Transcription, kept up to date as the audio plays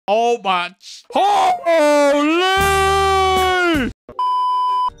Oh my. Holy!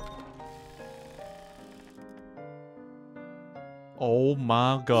 Oh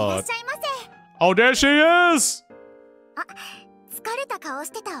my god. Oh, there she is!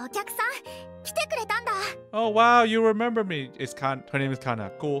 Oh wow, you remember me. Her name is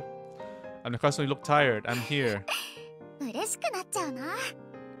Kana. Cool. I'm the customer. You look tired. I'm here.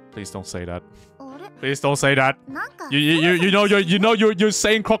 Please don't say that. Please don't say that. You're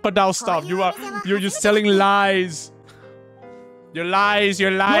saying crocodile stuff. You're selling lies. You're lying.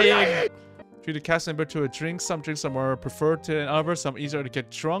 Treat the cast member to a drink. Some drinks are more preferred to others. Some easier to get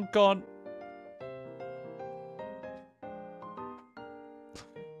drunk on.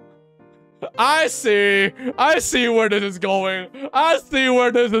 I see where this is going.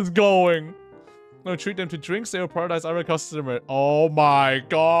 No, treat them to drinks. They will prioritize other customer. Oh my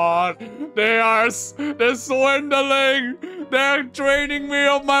god. They're swindling. They're draining me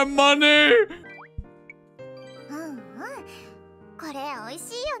of my money.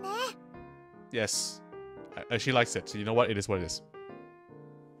 Yes. She likes it. So you know what? It is what it is.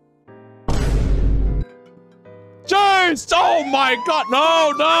 James! Oh my god.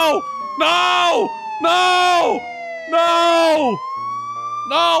 No.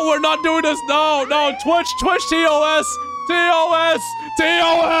 No, we're not doing this. No. Twitch, TOS.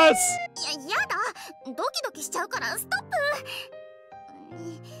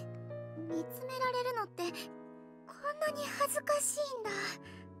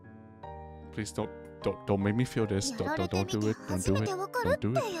 Please don't make me feel this. Don't do it. Don't do it. Don't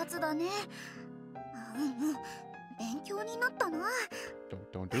do it.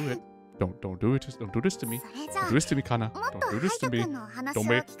 Don't do it. Don't do this to me. Don't do this to me, Kana. Don't do this to me.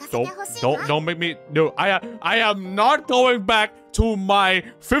 Don't make me. No, I am not going back to my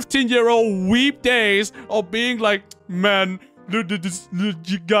 15-year-old weep days of being like, man, look at this. Look,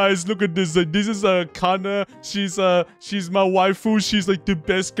 you guys, look at this. This is Kana. She's my waifu. She's like the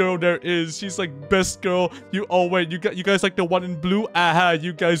best girl there is. She's like best girl. Oh wait, you guys like the one in blue? Aha,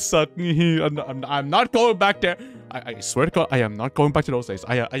 you guys suck. I'm not going back there. I swear to God, I am not going back to those days.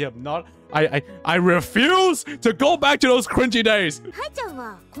 I am not. I refuse to go back to those cringy days.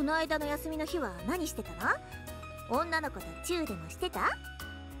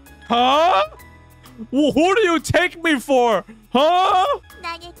 Huh? Well, who do you take me for? Huh?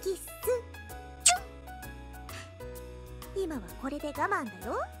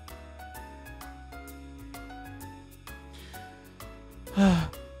 I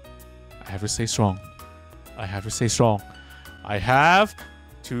have to stay strong. I have to stay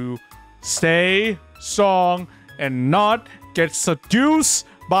strong and not get seduced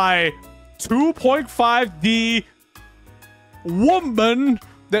by 2.5D women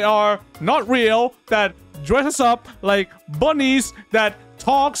that are not real, that dresses up like bunnies, that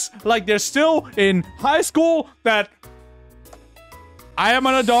talks like they're still in high school, that I am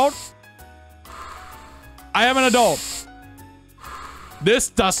an adult. This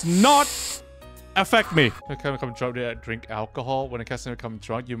does not affect me. When a customer becomes drunk, they drink alcohol. When a customer becomes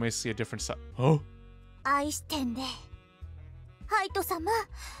drunk, you may see a different side. Oh?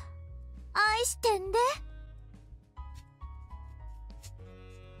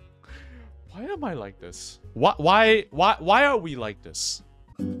 Why am I like this? Why are we like this?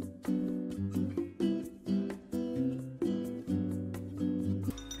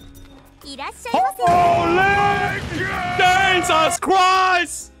 Holy Jesus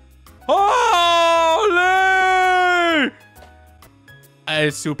Christ! Holy!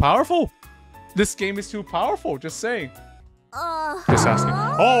 It's too powerful. This game is too powerful. Just saying. Just asking.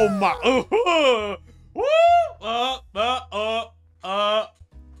 Oh my!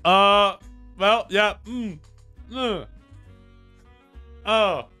 Well, yeah.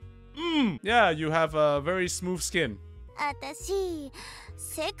 Yeah, you have a very smooth skin. I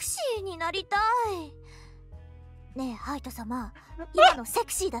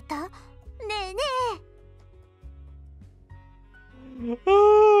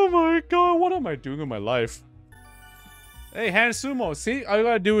Oh my god, what am I doing with my life? Hey, hand sumo, see? All you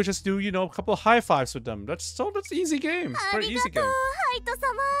gotta do is just do, you know, a couple of high fives with them. That's easy game. It's very easy game.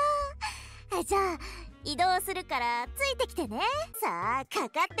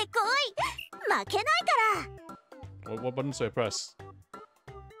 What button should I press?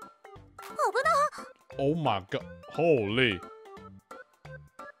 Oh my god. Holy.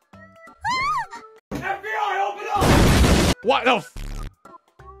 FBI, open up! What the f-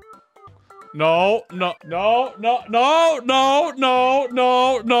 No, no, no, no, no, no, no, no,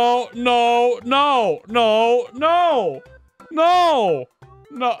 no, no, no, no, no, no,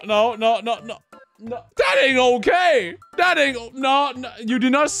 no, no, no, no, no, no. That ain't okay. That ain't, no, you do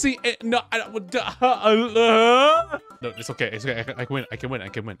not see it. No, no, it's okay. It's okay. I can win. I can win. I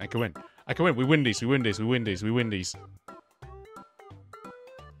can win. I can win. I can win. We win these. We win these. We win these. We win these.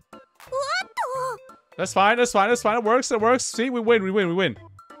 That's fine. That's fine. That's fine. It works. It works. See, we win. We win. We win.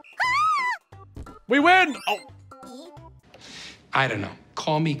 We win. Oh. I don't know.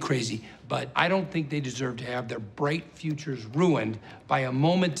 Call me crazy, but I don't think they deserve to have their bright futures ruined by a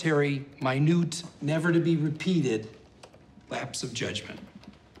momentary, minute, never to be repeated lapse of judgment.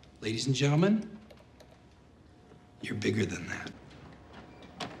 Ladies and gentlemen, you're bigger than that.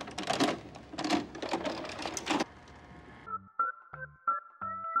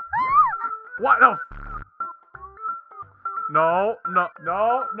 What? No. No, no,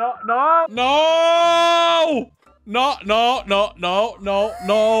 no, no, no, no! No, no, no, no, no, no,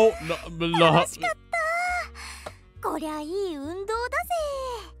 no,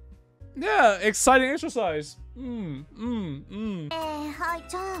 Yeah, exciting exercise.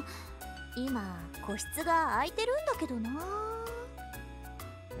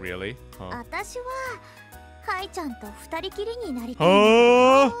 Really? Huh?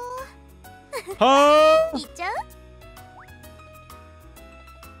 Huh?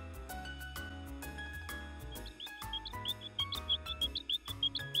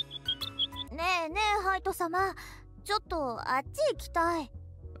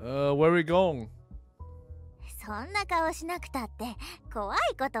 Where are we going?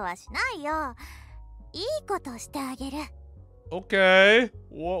 Okay.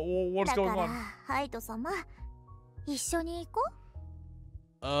 What's going on?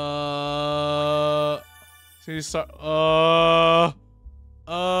 So you start.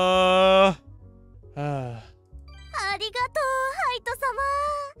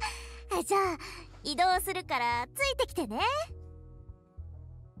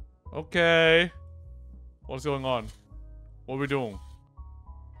 Okay. What's going on? What are we doing?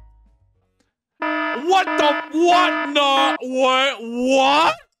 What the? What? No.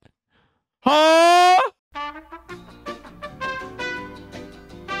 What? Huh?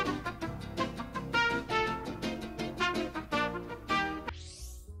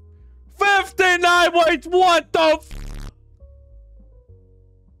 Wait, what the f?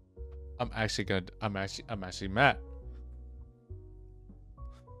 I'm actually mad.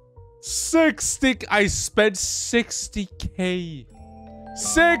 60, I spent 60K.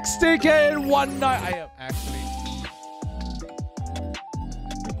 60K in one night. I am actually